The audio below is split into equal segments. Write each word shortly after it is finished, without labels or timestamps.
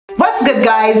good,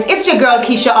 guys? It's your girl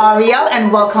Keisha Ariel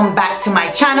and welcome back to my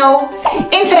channel.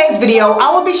 In today's video,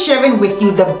 I will be sharing with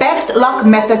you the best lock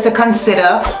method to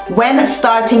consider when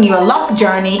starting your lock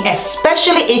journey,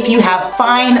 especially if you have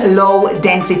fine, low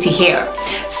density hair.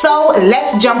 So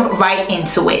let's jump right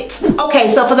into it. Okay,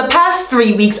 so for the past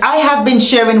 3 weeks, I have been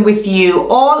sharing with you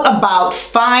all about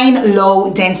fine,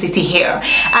 low density hair.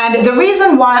 And the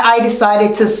reason why I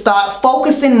decided to start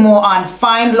focusing more on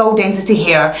fine, low density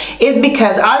hair is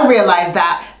because I realized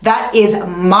that is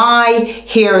my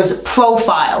hair's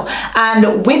profile,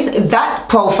 and with that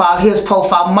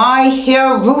profile, my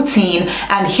hair routine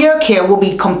and hair care will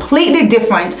be completely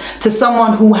different to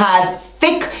someone who has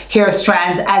thick hair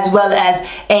strands as well as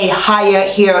a higher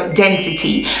hair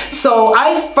density. So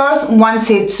I first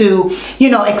wanted to,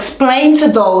 explain to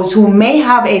those who may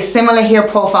have a similar hair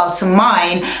profile to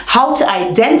mine how to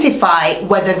identify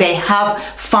whether they have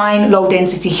fine low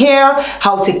density hair,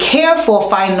 how to care for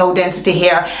fine low density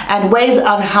hair, and ways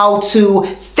on how to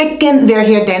thicken their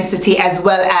hair density as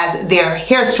well as their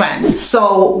hair strands.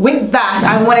 So with that,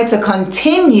 I wanted to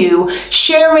continue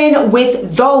sharing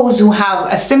with those who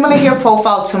have a similar hair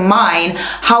profile to mine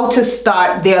how to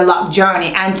start their lock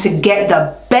journey and to get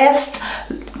the best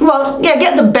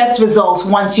results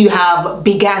once you have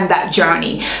began that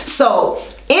journey. So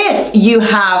if you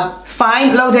have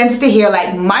fine low density hair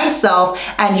like myself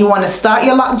and you want to start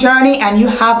your lock journey and you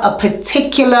have a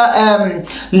particular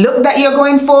look that you're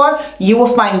going for, you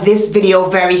will find this video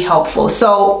very helpful.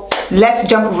 So let's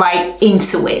jump right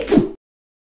into it.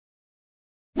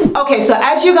 Okay, so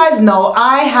as you guys know,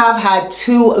 I have had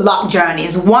 2 lock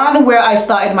journeys. One where I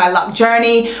started my lock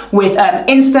journey with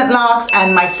instant locks,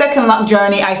 and my second lock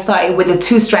journey I started with the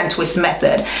 2-strand twist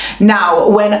method. Now,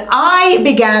 when I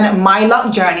began my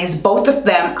lock journeys, both of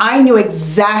them, I knew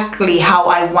exactly how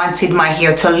I wanted my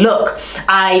hair to look.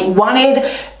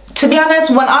 To be honest,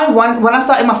 when I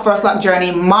started my first lock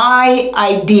journey, my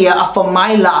idea for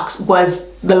my locks was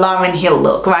the Lauryn Hill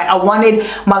look, right? I wanted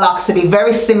my locks to be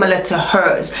very similar to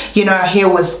hers. Her hair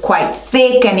was quite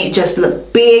thick and it just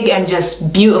looked big and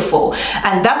just beautiful.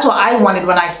 And that's what I wanted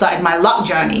when I started my lock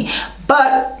journey.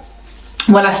 But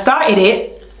when I started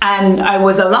it and I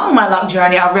was along my lock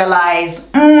journey, I realized,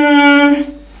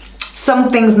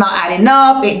 something's not adding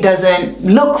up. It doesn't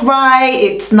look right.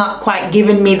 It's not quite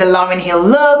giving me the Lauryn Hill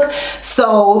look.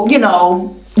 So,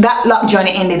 that lock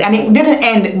journey ended, and it didn't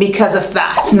end because of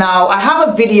that. Now, I have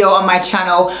a video on my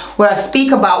channel where I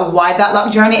speak about why that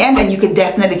lock journey ended, and you could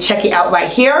definitely check it out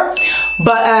right here.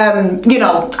 But,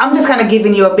 I'm just kind of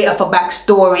giving you a bit of a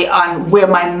backstory on where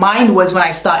my mind was when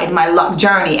I started my lock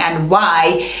journey and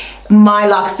why my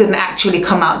locks didn't actually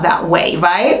come out that way,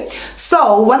 right?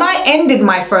 So when I ended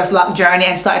my first lock journey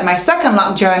and started my second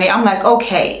lock journey, I'm like,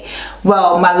 okay,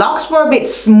 well, my locks were a bit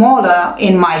smaller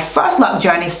in my first lock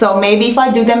journey, so maybe if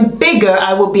I do them bigger,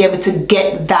 I will be able to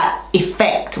get that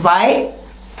effect, right?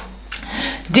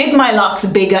 Did my locks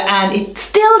bigger and it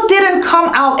still didn't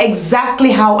come out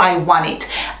exactly how I want it.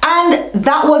 And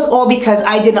that was all because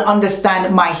I didn't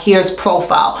understand my hair's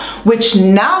profile, which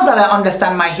now that I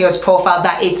understand my hair's profile,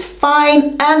 that it's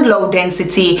fine and low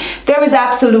density, there is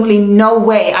absolutely no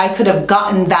way I could have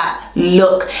gotten that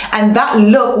look. And that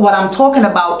look, what I'm talking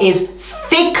about, is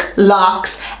thick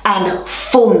locks and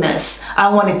fullness. I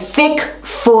wanted thick,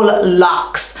 full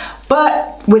locks.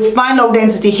 But with fine low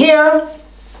density hair,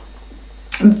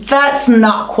 that's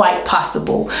not quite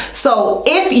possible. So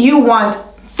if you want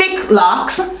thick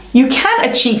locks, you can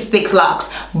achieve thick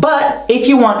locks, but if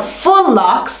you want full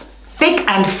locks, thick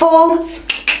and full,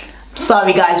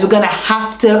 sorry guys, we're gonna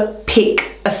have to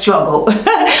pick a struggle.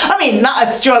 I mean, not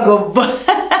a struggle, but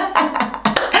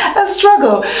a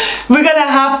struggle. We're gonna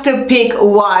have to pick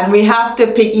one. We have to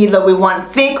pick either we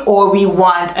want thick or we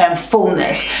want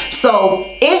fullness. So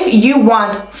if you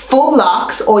want full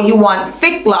locks or you want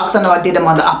thick locks, I know I did them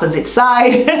on the opposite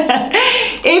side.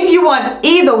 If you want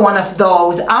either one of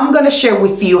those, I'm gonna share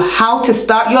with you how to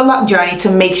start your lock journey to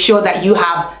make sure that you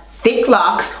have thick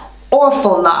locks or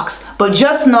full locks. But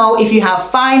just know, if you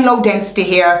have fine low density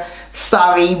hair,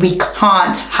 sorry, we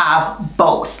can't have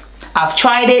both. I've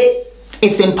tried it.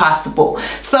 It's impossible.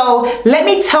 So let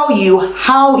me tell you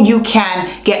how you can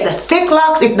get the thick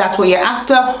locks if that's what you're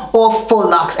after, or full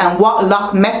locks, and what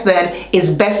lock method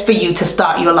is best for you to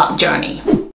start your lock journey.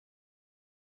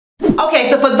 Okay,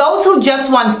 so for those who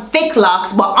just want thick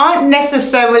locks but aren't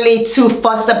necessarily too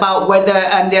fussed about whether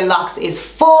their locks is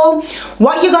full,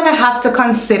 what you're gonna have to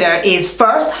consider is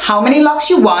first how many locks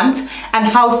you want and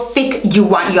how thick you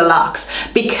want your locks.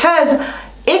 Because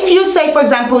if you say, for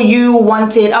example, you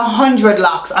wanted 100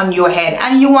 locks on your head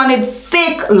and you wanted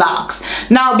thick locks,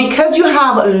 now because you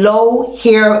have low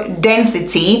hair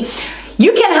density,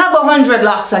 You can have 100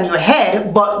 locks on your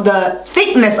head, but the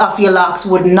thickness of your locks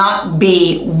would not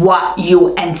be what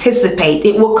you anticipate.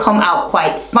 It will come out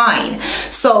quite fine.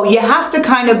 So you have to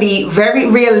kind of be very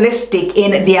realistic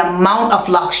in the amount of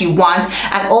locks you want,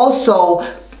 and also,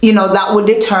 you know, that would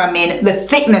determine the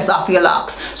thickness of your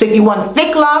locks. So if you want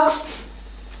thick locks,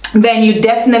 then you're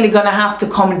definitely gonna have to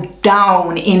come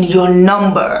down in your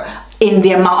number in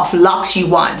the amount of locks you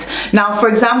want. Now, for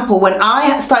example, when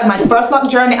I started my first lock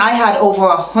journey, I had over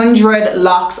 100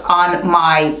 locks on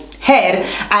my head,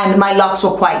 and my locks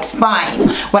were quite fine.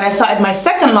 When I started my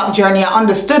second lock journey, I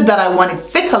understood that I wanted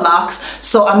thicker locks,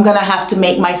 so I'm gonna have to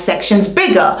make my sections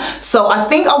bigger. So I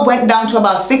think I went down to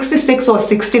about 66 or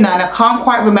 69. I can't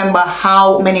quite remember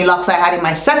how many locks I had in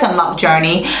my second lock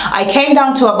journey. I came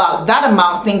down to about that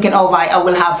amount, thinking, all right, I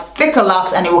will have thicker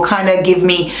locks and it will kind of give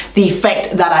me the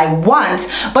effect that I want,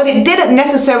 but it didn't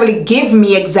necessarily give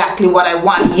me exactly what I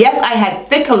want. Yes, I had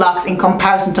thicker locks in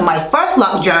comparison to my first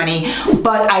lock journey,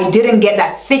 but I didn't get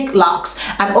that thick locks,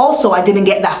 and also I didn't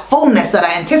get that fullness that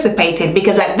I anticipated,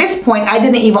 because at this point I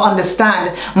didn't even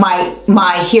understand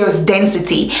my hair's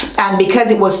density, and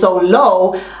because it was so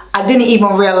low, I didn't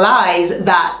even realize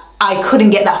that I couldn't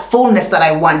get that fullness that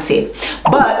I wanted.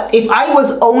 But if I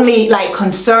was only like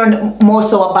concerned more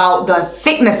so about the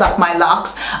thickness of my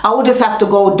locks, I would just have to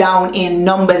go down in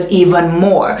numbers even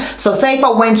more. So say if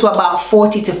I went to about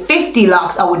 40 to 50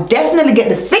 locks, I would definitely get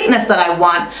the thickness that I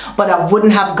want, but I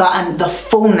wouldn't have gotten the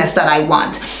fullness that I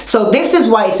want. So this is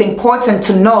why it's important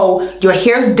to know your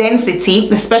hair's density,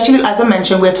 especially as I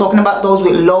mentioned, we're talking about those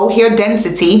with low hair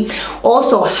density.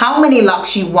 Also, how many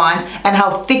locks you want and how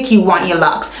thick you want your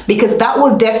locks, because that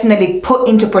will definitely put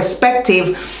into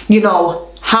perspective, you know,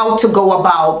 how to go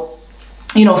about,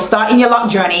 you know, starting your lock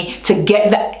journey to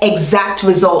get the exact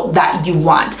result that you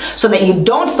want, so that you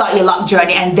don't start your lock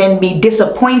journey and then be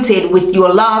disappointed with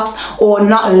your locks or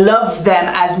not love them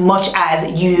as much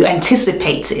as you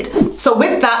anticipated. So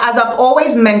with that, as I've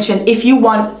always mentioned, if you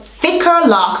want thicker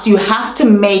locks, you have to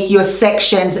make your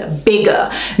sections bigger.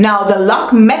 Now, the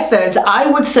lock methods I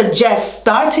would suggest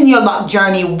starting your lock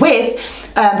journey with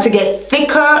to get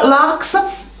thicker locks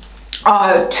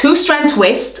are 2-strand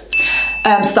twist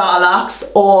style locks,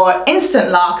 or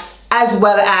instant locks, as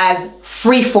well as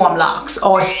freeform locks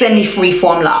or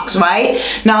semi-freeform locks, right?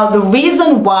 Now, the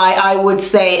reason why I would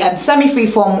say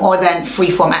semi-freeform, or then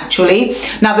freeform actually.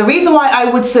 Now, the reason why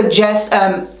I would suggest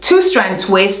 2-strand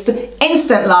twist,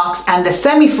 instant locks, and the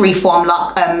semi-freeform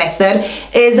lock method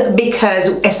is because,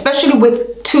 especially with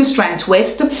 2-strand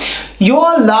twist,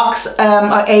 your locks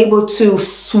are able to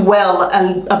swell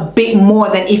a bit more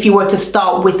than if you were to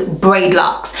start with braid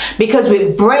locks, because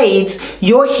with braids,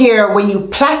 your hair, when you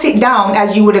plait it down,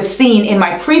 as you would have seen in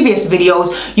my previous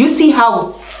videos, you see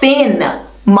how thin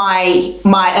my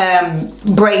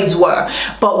braids were.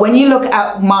 But when you look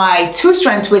at my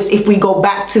 2-strand twist, if we go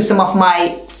back to some of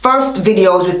my first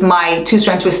videos with my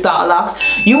 2-strand twist style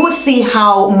locks, you will see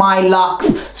how my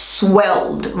locks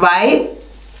swelled, right?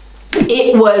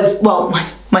 It was, well,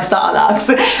 my style locks,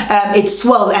 it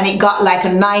swelled and it got like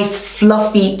a nice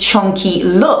fluffy chunky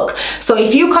look. So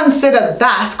if you consider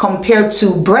that compared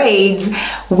to braids,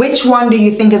 which one do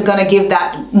you think is going to give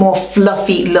that more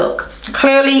fluffy look?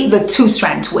 Clearly the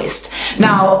 2-strand twist.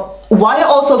 Now, why I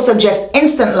also suggest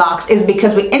instant locks is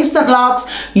because with instant locks,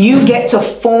 you get to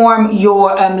form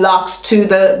your locks to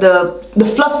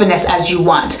the fluffiness as you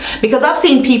want. Because I've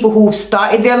seen people who've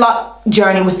started their lock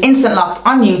journey with instant locks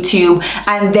on YouTube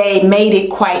and they made it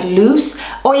quite loose,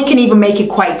 or you can even make it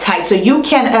quite tight. So you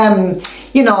can,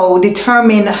 you know,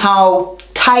 determine how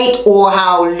tight or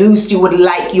how loose you would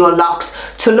like your locks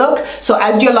to look. So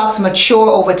as your locks mature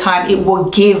over time, it will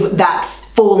give that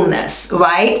fullness,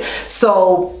 right?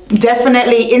 So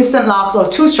definitely instant locks or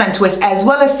 2-strand twist, as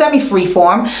well as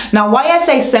semi-freeform. Now, why I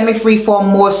say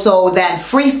semi-freeform more so than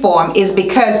freeform is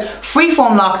because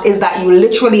freeform locks is that you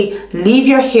literally leave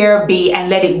your hair be and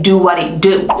let it do what it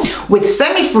do. With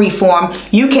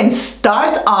semi-freeform, you can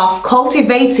start off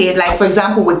cultivated, like for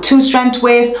example with 2-strand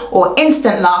twist or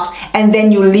instant locks, and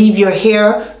then you leave your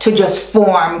hair to just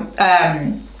form,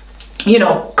 you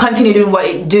know, continue doing what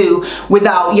it do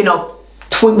without, you know,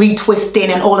 retwisting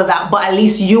and all of that, but at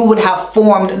least you would have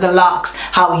formed the locks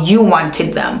how you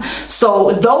wanted them.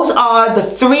 So those are the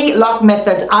 3 lock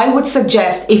methods I would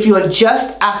suggest if you're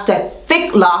just after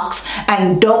thick locks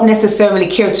and don't necessarily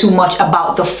care too much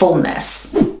about the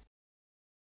fullness.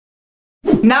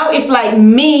 Now, if like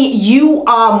me, you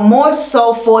are more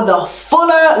so for the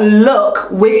fuller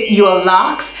look with your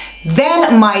locks,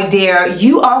 then my dear,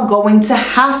 you are going to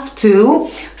have to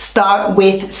start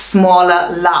with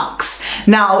smaller locks.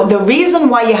 Now, the reason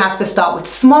why you have to start with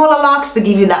smaller locks to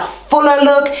give you that fuller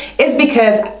look is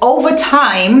because over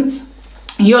time,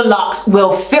 your locks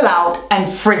will fill out and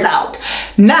frizz out.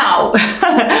 Now,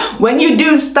 when you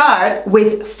do start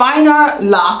with finer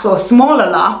locks or smaller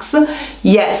locks,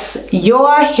 yes,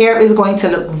 your hair is going to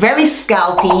look very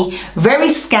scalpy, very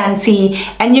scanty,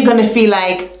 and you're gonna feel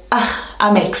like,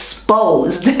 I'm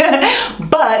exposed.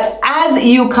 But as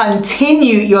you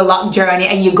continue your lock journey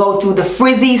and you go through the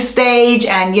frizzy stage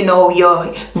and you know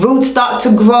your roots start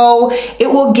to grow, it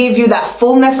will give you that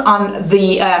fullness on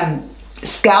the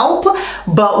scalp.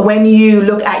 But when you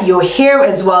look at your hair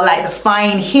as well, like the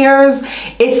fine hairs,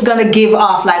 it's gonna give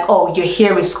off like, oh, your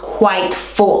hair is quite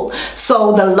full.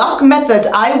 So the lock method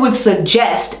I would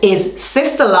suggest is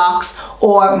sister locks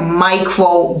or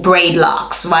micro braid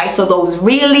locks, right? So those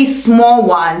really small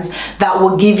ones that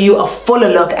will give you a fuller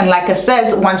look. And like I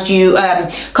said, once you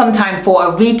come time for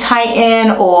a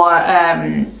retighten or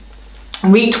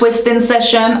retwisting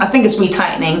session, I think it's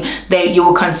retightening, that you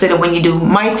will consider when you do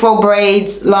micro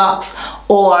braids locks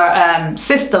or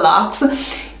sister locks,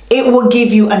 it will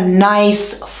give you a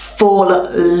nice full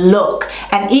look.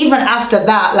 And even after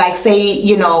that, like say,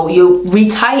 you know, you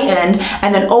retightened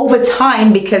and then over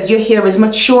time, because your hair is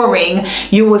maturing,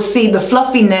 you will see the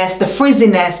fluffiness, the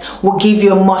frizziness will give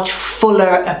you a much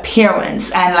fuller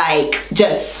appearance and like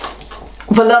just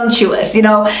voluptuous, you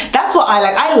know. That's what I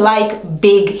like. I like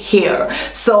big hair.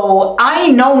 So I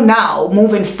know now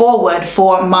moving forward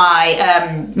for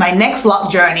my my next lock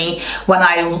journey, when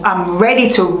I'm ready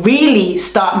to really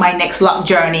start my next lock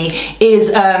journey,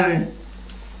 is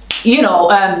you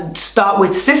know, start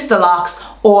with sister locks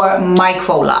or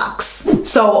micro locks.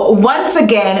 So once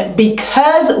again,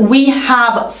 because we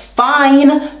have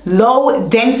fine, low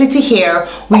density hair,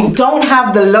 we don't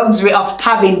have the luxury of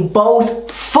having both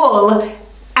full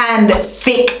and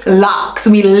thick locks.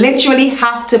 We literally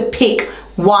have to pick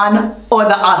one or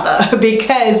the other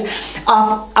because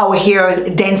of our hair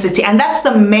density. And that's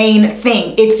the main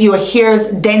thing. It's your hair's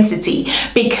density,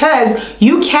 because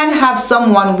you can have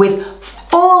someone with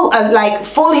full like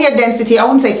full hair density, I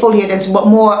wouldn't say full hair density, but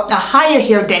more a higher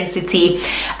hair density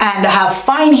and have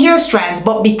fine hair strands,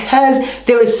 but because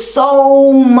there is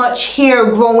so much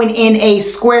hair growing in a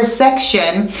square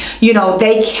section, you know,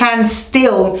 they can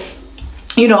still,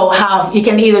 you know, have, you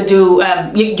can either do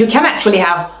you can actually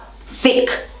have thick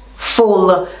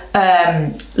full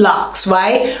locks,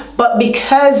 right? But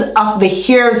because of the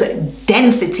hair's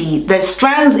density, the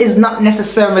strands is not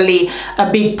necessarily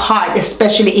a big part,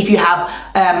 especially if you have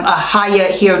a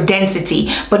higher hair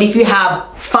density. But if you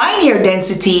have fine hair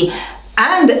density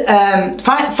and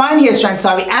fine hair strands,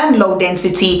 sorry, and low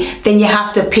density, then you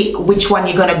have to pick which one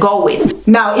you're gonna go with.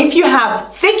 Now, if you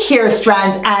have thick hair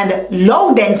strands and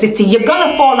low density, you're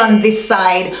gonna fall on this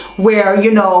side where,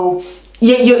 you know,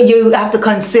 you have to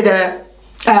consider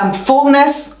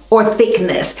fullness or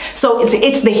thickness. So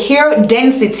it's the hair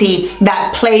density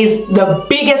that plays the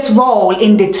biggest role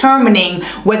in determining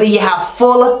whether you have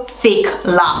full, thick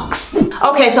locks.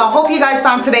 Okay, so I hope you guys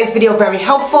found today's video very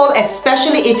helpful,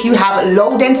 especially if you have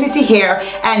low density hair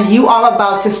and you are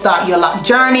about to start your lock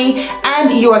journey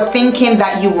and you are thinking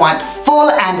that you want full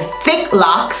and thick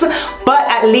locks, but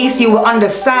at least you will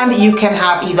understand you can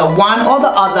have either one or the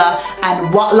other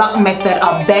and what lock method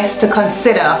are best to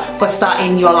consider for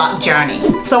starting your lock journey.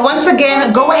 So once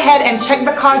again, go ahead and check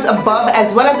the cards above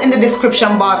as well as in the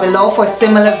description bar below for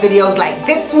similar videos like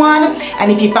this one.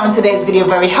 And if you found today's video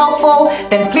very helpful,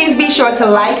 then please be sure to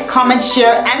like, comment,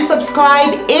 share, and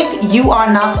subscribe if you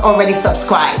are not already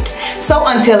subscribed. So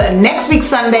until next week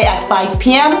Sunday at 5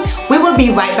 p.m, we will be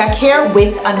right back here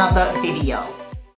with another video.